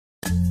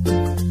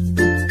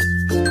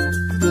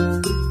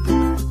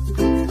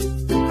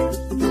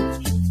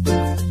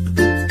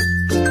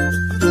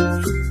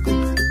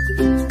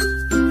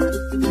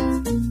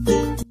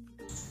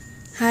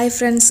Hi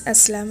friends,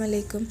 Assalamu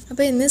alaikum.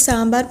 അപ്പോൾ ഇന്ന്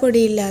സാമ്പാർ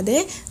പൊടിയില്ലാതെ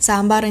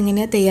സാമ്പാർ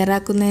എങ്ങനെ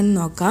തയ്യാറാക്കുന്നതെന്ന്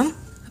നോക്കാം.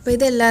 അപ്പോൾ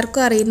ഇത്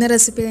എല്ലാവർക്കും അറിയുന്ന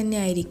റെസിപ്പി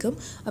തന്നെയായിരിക്കും.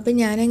 അപ്പോൾ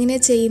ഞാൻ എങ്ങനെ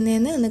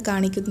ചെയ്യുന്നതെന്ന് ഒന്ന്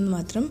കാണിക്കുന്നത്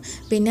മാത്രം.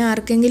 പിന്നെ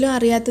ആർക്കെങ്കിലും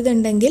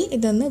അറിയാത്തതുണ്ടെങ്കിൽ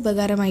ഇതൊന്ന്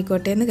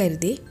ഉപകാരമായിക്കോട്ടെ എന്ന്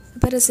കരുതി.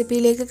 അപ്പോൾ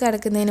റെസിപ്പിയിലേക്ക്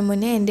കടക്കുന്നതിന്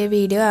മുന്നേ എൻ്റെ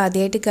വീഡിയോ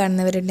ആദ്യമായിട്ട്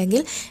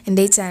കാണുന്നവരുണ്ടെങ്കിൽ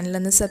എൻ്റെ ഈ ചാനൽ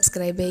ഒന്ന്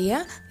സബ്സ്ക്രൈബ്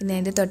ചെയ്യുക. പിന്നെ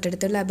എൻ്റെ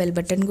തൊട്ടടുത്തുള്ള ബെൽ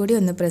ബട്ടൺ കൂടി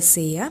ഒന്ന് പ്രസ്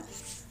ചെയ്യുക.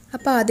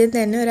 അപ്പോൾ ആദ്യം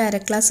തന്നെ ഒരു അര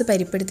ഗ്ലാസ്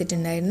പരിപ്പ്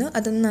എടുത്തിട്ടുണ്ടായിരുന്നു.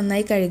 അതൊന്ന്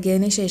നന്നായി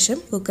കഴുകിയതിന് ശേഷം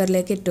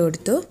കുക്കറിലേക്ക് ഇട്ട്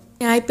കൊടുത്തു.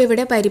 ഞാൻ ഇപ്പോൾ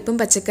ഇവിടെ പരിപ്പും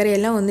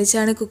പച്ചക്കറിയെല്ലാം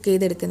ഒന്നിച്ചാണ് കുക്ക്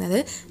ചെയ്തെടുക്കുന്നത്.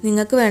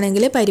 നിങ്ങൾക്ക്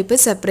വേണമെങ്കിൽ പരിപ്പ്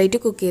സെപ്പറേറ്റ്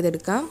കുക്ക്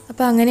ചെയ്തെടുക്കാം.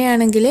 അപ്പോൾ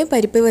അങ്ങനെയാണെങ്കിൽ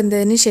പരിപ്പ്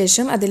വെന്തതിന്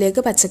ശേഷം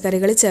അതിലേക്ക്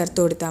പച്ചക്കറികൾ ചേർത്ത്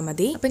കൊടുത്താൽ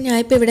മതി. അപ്പോൾ ഞാൻ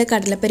ഇപ്പോൾ ഇവിടെ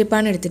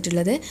കടലപ്പരിപ്പാണ്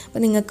എടുത്തിട്ടുള്ളത്.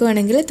 അപ്പോൾ നിങ്ങൾക്ക്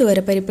വേണമെങ്കിൽ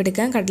തുവരപ്പരിപ്പ്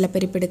എടുക്കാം,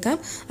 കടലപ്പരിപ്പ് എടുക്കാം,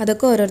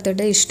 അതൊക്കെ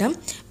ഓരോരുത്തരുടെ ഇഷ്ടം.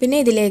 പിന്നെ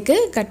ഇതിലേക്ക്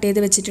കട്ട്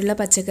ചെയ്ത് വെച്ചിട്ടുള്ള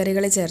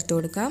പച്ചക്കറികൾ ചേർത്ത്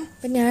കൊടുക്കാം.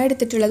 അപ്പോൾ ഞാൻ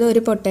എടുത്തിട്ടുള്ളത്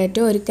ഒരു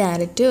പൊട്ടാറ്റോ, ഒരു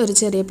ക്യാരറ്റ്, ഒരു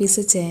ചെറിയ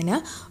പീസ് ചേന,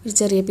 ഒരു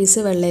ചെറിയ പീസ്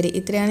വെള്ളരി,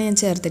 ഇത്രയാണ് ഞാൻ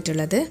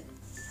ചേർത്തിട്ടുള്ളത്.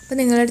 അപ്പോൾ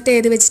നിങ്ങളുടെ അടുത്ത്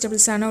ഏത്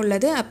വെജിറ്റബിൾസ് ആണോ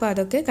ഉള്ളത് അപ്പോൾ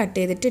അതൊക്കെ കട്ട്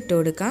ചെയ്തിട്ട് ഇട്ട്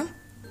കൊടുക്കാം.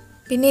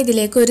 പിന്നെ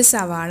ഇതിലേക്ക് ഒരു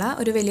സവാള,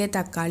 ഒരു വലിയ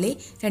തക്കാളി,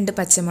 2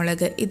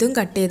 പച്ചമുളക് ഇതും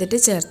കട്ട് ചെയ്തിട്ട്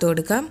ചേർത്ത്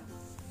കൊടുക്കാം.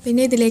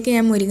 പിന്നെ ഇതിലേക്ക്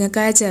ഞാൻ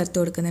മുരിങ്ങക്കായ ചേർത്ത്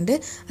കൊടുക്കുന്നുണ്ട്.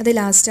 അത്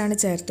ലാസ്റ്റാണ്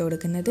ചേർത്ത്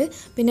കൊടുക്കുന്നത്.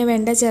 പിന്നെ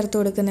വെണ്ട ചേർത്ത്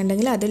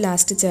കൊടുക്കുന്നുണ്ടെങ്കിൽ അത്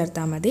ലാസ്റ്റ്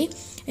ചേർത്താൽ മതി.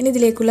 ഇനി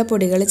ഇതിലേക്കുള്ള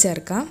പൊടികൾ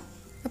ചേർക്കാം.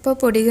 അപ്പോൾ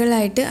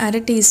പൊടികളായിട്ട്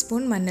 1/2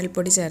 ടീസ്പൂൺ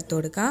മഞ്ഞൾപ്പൊടി ചേർത്ത്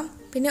കൊടുക്കാം.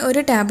 പിന്നെ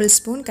 1 ടേബിൾ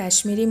സ്പൂൺ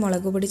കാശ്മീരി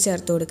മുളക് പൊടി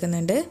ചേർത്ത്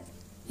കൊടുക്കുന്നുണ്ട്.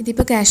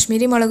 ഇതിപ്പോൾ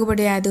കാശ്മീരി മുളക്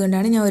പൊടി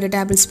ആയതുകൊണ്ടാണ് ഞാൻ 1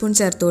 ടേബിൾ സ്പൂൺ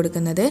ചേർത്ത്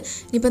കൊടുക്കുന്നത്.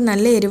 ഇനിയിപ്പോൾ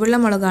നല്ല എരിവുള്ള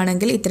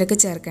മുളകാണെങ്കിൽ ഇത്രയ്ക്ക്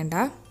ചേർക്കണ്ട.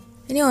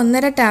 ഇനി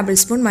 1.5 ടേബിൾ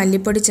സ്പൂൺ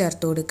മല്ലിപ്പൊടി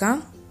ചേർത്ത് കൊടുക്കാം.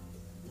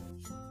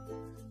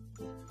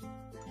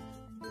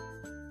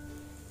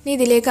 ഇനി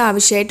ഇതിലേക്ക്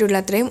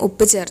ആവശ്യമായിട്ടുള്ള അത്രയും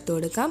ഉപ്പ് ചേർത്ത്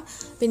കൊടുക്കാം.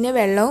 പിന്നെ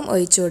വെള്ളവും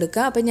ഒഴിച്ചു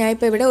കൊടുക്കുക. അപ്പോൾ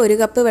ഞാനിപ്പോൾ ഇവിടെ 1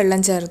 കപ്പ്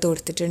വെള്ളം ചേർത്ത്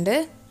കൊടുത്തിട്ടുണ്ട്.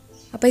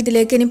 അപ്പോൾ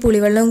ഇതിലേക്ക് ഇനി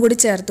പുളിവെള്ളവും കൂടി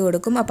ചേർത്ത്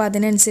കൊടുക്കും. അപ്പോൾ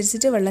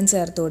അതിനനുസരിച്ചിട്ട് വെള്ളം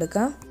ചേർത്ത്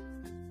കൊടുക്കാം.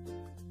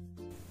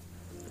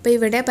 അപ്പോൾ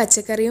ഇവിടെ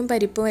പച്ചക്കറിയും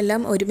പരിപ്പും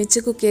എല്ലാം ഒരുമിച്ച്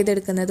കുക്ക്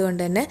ചെയ്തെടുക്കുന്നത് കൊണ്ട്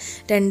തന്നെ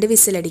 2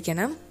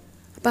 വിസിലടിക്കണം.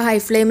 അപ്പോൾ ഹൈ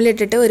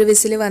ഫ്ലെയിമിലിട്ടിട്ട് 1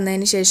 വിസിൽ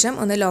വന്നതിന് ശേഷം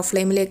ഒന്ന് ലോ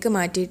ഫ്ലെയിമിലേക്ക്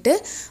മാറ്റിയിട്ട്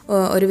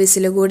 1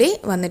 വിസിൽ കൂടി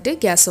വന്നിട്ട്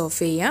ഗ്യാസ് ഓഫ്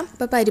ചെയ്യാം.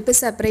 അപ്പോൾ പരിപ്പ്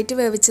സെപ്പറേറ്റ്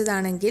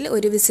വേവിച്ചതാണെങ്കിൽ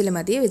 1 വിസിൽ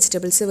മതി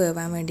വെജിറ്റബിൾസ്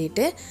വേവാൻ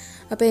വേണ്ടിയിട്ട്.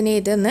 അപ്പോൾ ഇനി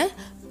ഇതൊന്ന്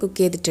കുക്ക്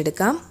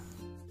ചെയ്തിട്ടെടുക്കാം.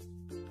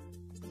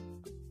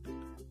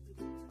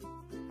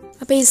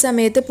 അപ്പോൾ ഈ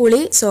സമയത്ത് പുളി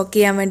സോക്ക്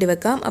ചെയ്യാൻ വേണ്ടി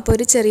വെക്കാം. അപ്പോൾ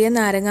ഒരു ചെറിയ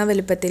നാരങ്ങ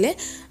വലുപ്പത്തിൽ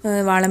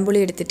വാളംപുളി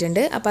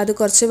എടുത്തിട്ടുണ്ട്. അപ്പോൾ അത്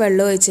കുറച്ച്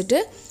വെള്ളം ഒഴിച്ചിട്ട്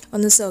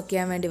ഒന്ന് സോക്ക്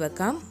ചെയ്യാൻ വേണ്ടി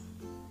വെക്കാം.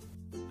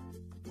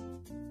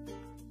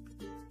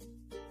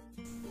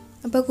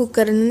 അപ്പോൾ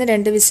കുക്കറിൽ നിന്ന്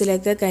 2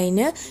 വിസിലൊക്കെ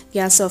കഴിഞ്ഞ്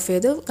ഗ്യാസ് ഓഫ്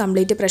ചെയ്തു.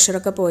 കംപ്ലീറ്റ്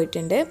പ്രഷറൊക്കെ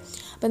പോയിട്ടുണ്ട്.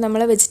 അപ്പോൾ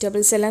നമ്മളെ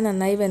വെജിറ്റബിൾസ് എല്ലാം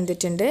നന്നായി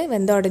വെന്തിട്ടുണ്ട്.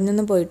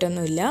 ഉടഞ്ഞൊന്നും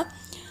പോയിട്ടൊന്നുമില്ല.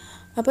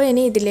 അപ്പോൾ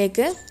ഇനി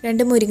ഇതിലേക്ക്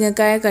 2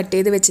 മുരിങ്ങക്കായ കട്ട്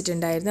ചെയ്ത്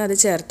വെച്ചിട്ടുണ്ടായിരുന്നു, അത്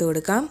ചേർത്ത്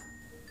കൊടുക്കാം.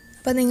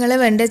 അപ്പോൾ നിങ്ങൾ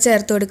വെണ്ട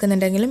ചേർത്ത്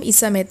കൊടുക്കുന്നുണ്ടെങ്കിലും ഈ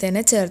സമയത്ത്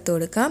തന്നെ ചേർത്ത്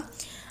കൊടുക്കാം.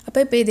 അപ്പോൾ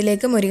ഇപ്പോൾ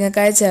ഇതിലേക്ക്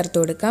മുരിങ്ങക്കായ ചേർത്ത്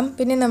കൊടുക്കാം.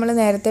 പിന്നെ നമ്മൾ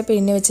നേരത്തെ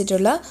പിഴിഞ്ഞ്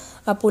വെച്ചിട്ടുള്ള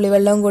ആ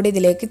പുളിവെള്ളവും കൂടി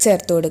ഇതിലേക്ക്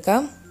ചേർത്ത്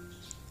കൊടുക്കാം.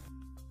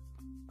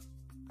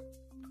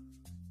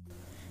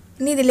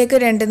 ഇനി ഇതിലേക്ക്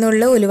 2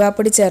 നുള്ള്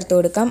ഉലുവാപ്പൊടി ചേർത്ത്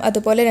കൊടുക്കാം.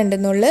 അതുപോലെ 2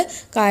 നുള്ള്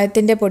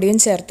കായത്തിൻ്റെ പൊടിയും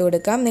ചേർത്ത്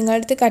കൊടുക്കാം. നിങ്ങളുടെ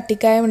അടുത്ത്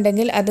കട്ടിക്കായം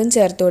ഉണ്ടെങ്കിൽ അതും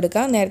ചേർത്ത്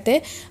കൊടുക്കാം. നേരത്തെ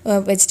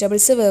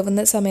വെജിറ്റബിൾസ്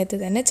വേവുന്ന സമയത്ത്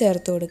തന്നെ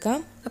ചേർത്ത് കൊടുക്കാം.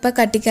 അപ്പോൾ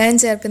കട്ടിക്കായം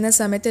ചേർക്കുന്ന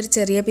സമയത്ത് ഒരു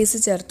ചെറിയ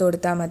പീസ് ചേർത്ത്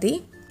കൊടുത്താൽ മതി.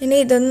 ഇനി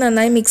ഇതൊന്ന്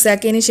നന്നായി മിക്സ്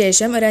ആക്കിയതിന്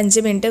ശേഷം ഒരു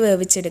 5 മിനിറ്റ്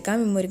വേവിച്ചെടുക്കാം.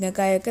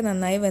 മുരിങ്ങക്കായൊക്കെ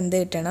നന്നായി വെന്ത്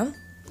കിട്ടണം.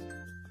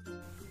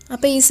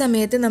 അപ്പോൾ ഈ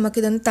സമയത്ത്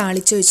നമുക്കിതൊന്ന്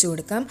താളിച്ച് ഒഴിച്ച്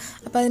കൊടുക്കാം.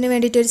 അപ്പോൾ അതിന്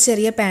വേണ്ടിയിട്ട് ഒരു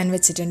ചെറിയ പാൻ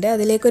വെച്ചിട്ടുണ്ട്.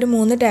 അതിലേക്ക് ഒരു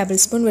 3 ടേബിൾ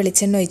സ്പൂൺ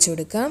വെളിച്ചെണ്ണ ഒഴിച്ച്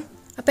കൊടുക്കാം.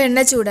 അപ്പോൾ എണ്ണ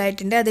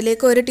ചൂടായിട്ടുണ്ട്.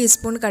 അതിലേക്ക് 1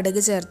 ടീസ്പൂൺ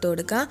കടുക് ചേർത്ത്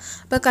കൊടുക്കാം.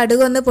 അപ്പോൾ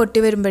കടുക് ഒന്ന് പൊട്ടി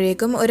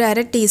വരുമ്പോഴേക്കും ഒരു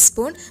 1/2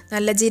 ടീസ്പൂൺ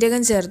നല്ല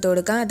ജീരകം ചേർത്ത്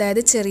കൊടുക്കാം,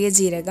 അതായത് ചെറിയ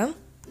ജീരകം.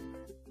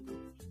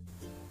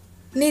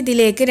 ഇനി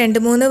ഇതിലേക്ക്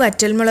 2-3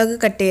 വറ്റൽമുളക്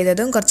കട്ട്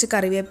ചെയ്തതും കുറച്ച്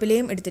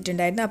കറിവേപ്പിലയും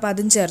എടുത്തിട്ടുണ്ടായിരുന്നു. അപ്പോൾ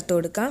അതും ചേർത്ത്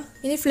കൊടുക്കാം.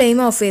 ഇനി ഫ്ലെയിം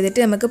ഓഫ് ചെയ്തിട്ട്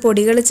നമുക്ക്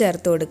പൊടികൾ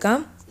ചേർത്ത് കൊടുക്കാം.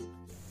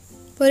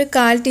 അപ്പോൾ ഒരു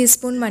 1/4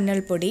 ടീസ്പൂൺ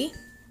മഞ്ഞൾപ്പൊടി,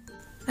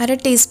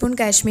 1/2 ടീസ്പൂൺ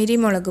കാശ്മീരി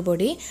മുളക്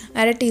പൊടി,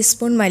 1/2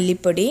 ടീസ്പൂൺ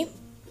മല്ലിപ്പൊടി.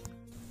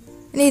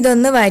 ഇനി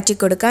ഇതൊന്ന് വഴറ്റി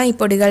കൊടുക്കാം, ഈ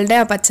പൊടികളുടെ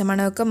ആ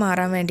പച്ചമണമൊക്കെ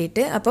മാറാൻ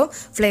വേണ്ടിയിട്ട്. അപ്പോൾ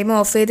ഫ്ലെയിം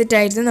ഓഫ്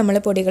ചെയ്തിട്ടായിരുന്നു നമ്മൾ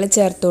പൊടികൾ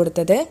ചേർത്ത്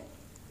കൊടുത്തത്.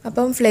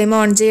 അപ്പം ഫ്ലെയിം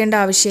ഓൺ ചെയ്യേണ്ട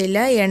ആവശ്യമില്ല,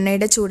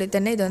 എണ്ണയുടെ ചൂടിൽ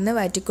തന്നെ ഇതൊന്ന്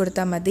വഴറ്റി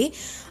കൊടുത്താൽ മതി.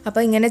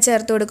 അപ്പോൾ ഇങ്ങനെ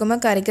ചേർത്ത് കൊടുക്കുമ്പോൾ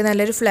കറിക്ക്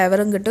നല്ലൊരു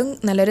ഫ്ലേവറും കിട്ടും,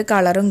 നല്ലൊരു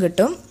കളറും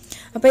കിട്ടും.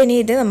 അപ്പോൾ ഇനി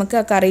ഇത് നമുക്ക്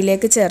ആ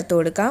കറിയിലേക്ക് ചേർത്ത്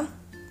കൊടുക്കാം.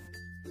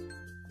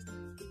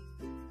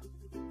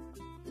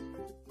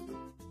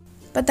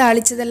 അപ്പോൾ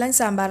താളിച്ചതെല്ലാം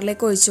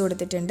സാമ്പാറിലേക്ക് ഒഴിച്ചു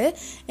കൊടുത്തിട്ടുണ്ട്.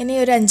 ഇനി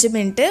ഒരു 5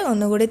 മിനിറ്റ്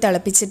ഒന്നുകൂടി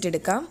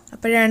തിളപ്പിച്ചിട്ടെടുക്കാം.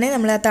 അപ്പോഴാണ്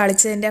നമ്മൾ ആ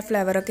താളിച്ചതിൻ്റെ ആ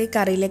ഫ്ലേവറൊക്കെ ഈ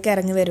കറിയിലേക്ക്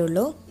ഇറങ്ങി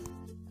വരുള്ളൂ.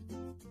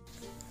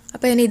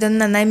 അപ്പോൾ ഇനി ഇതൊന്ന്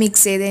നന്നായി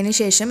മിക്സ് ചെയ്തതിന്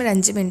ശേഷം ഒരു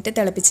 5 മിനിറ്റ്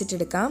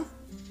തിളപ്പിച്ചിട്ടെടുക്കാം.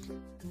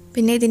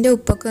 പിന്നെ ഇതിൻ്റെ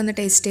ഉപ്പൊക്കെ ഒന്ന്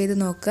ടേസ്റ്റ് ചെയ്ത്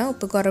നോക്കുക.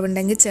 ഉപ്പ്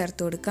കുറവുണ്ടെങ്കിൽ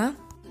ചേർത്ത് കൊടുക്കാം.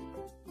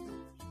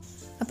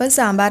 അപ്പോൾ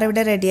സാമ്പാർ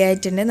ഇവിടെ റെഡി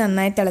ആയിട്ടുണ്ട്,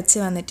 നന്നായി തിളച്ച്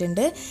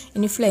വന്നിട്ടുണ്ട്.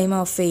 ഇനി ഫ്ലെയിം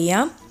ഓഫ്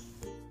ചെയ്യാം.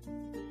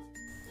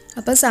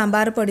 അപ്പോൾ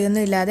സാമ്പാർ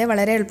പൊടിയൊന്നും ഇല്ലാതെ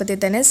വളരെ എളുപ്പത്തിൽ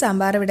തന്നെ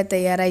സാമ്പാർ ഇവിടെ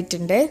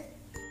തയ്യാറായിട്ടുണ്ട്.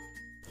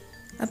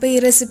 അപ്പോൾ ഈ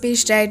റെസിപ്പി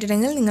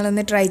ഇഷ്ടമായിട്ടുണ്ടെങ്കിൽ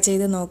നിങ്ങളൊന്ന് ട്രൈ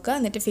ചെയ്ത് നോക്കുക,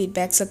 എന്നിട്ട്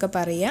ഫീഡ്ബാക്സ് ഒക്കെ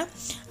പറയുക.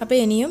 അപ്പോൾ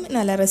ഇനിയും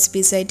നല്ല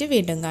റെസിപ്പീസായിട്ട്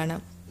വീണ്ടും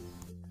കാണാം.